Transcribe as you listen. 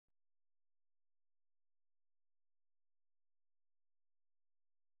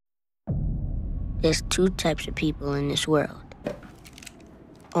There's two types of people in this world.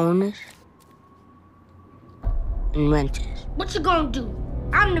 Owners and renters. What you gonna do?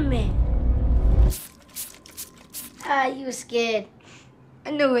 I'm the man. You were scared.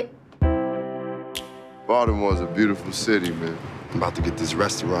 I knew it. Baltimore's a beautiful city, man. I'm about to get this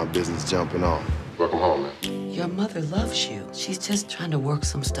restaurant business jumping on. Welcome home, man. Your mother loves you. She's just trying to work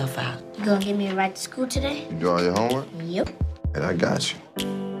some stuff out. You gonna give me a ride to school today? You do all your homework? Yep. And I got you.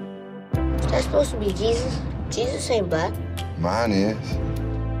 Is that supposed to be Jesus? Jesus ain't black. Mine is.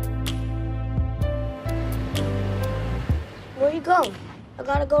 Where you going? I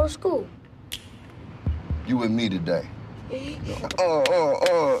gotta go to school. You with me today.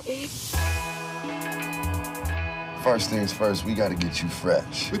 First things first, we gotta get you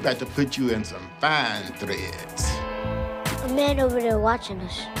fresh. We got to put you in some fine threads. A man over there watching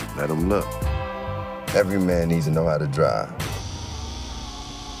us. Let him look. Every man needs to know how to drive.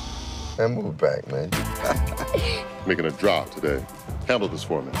 And move back, man. Making a drop today. Handle this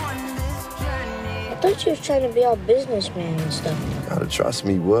for me. I thought you was trying to be all businessman and stuff. Gotta trust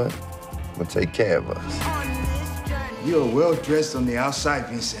me, what? I'm gonna take care of us. You're well-dressed on the outside,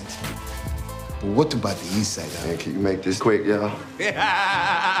 Vincent. But what about the inside? Man, can you make this quick, y'all?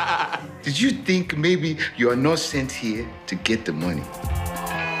 Did you think maybe you are not sent here to get the money?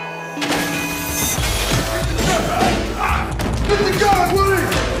 Get the gun, Willie!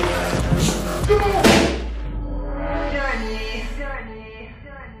 Come on!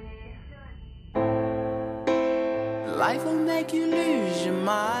 Life will make you lose your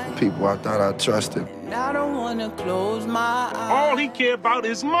mind. People I thought I trusted. And I don't want to close my eyes. All he care about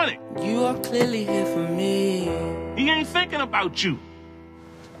is money. You are clearly here for me. He ain't thinking about you.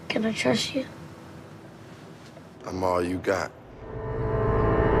 Can I trust you? I'm all you got.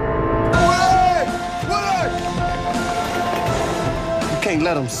 You can't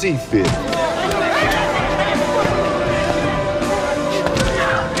let them see fit.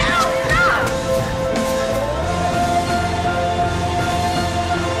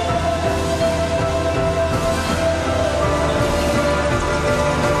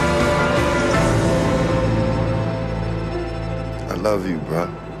 I love you, bro.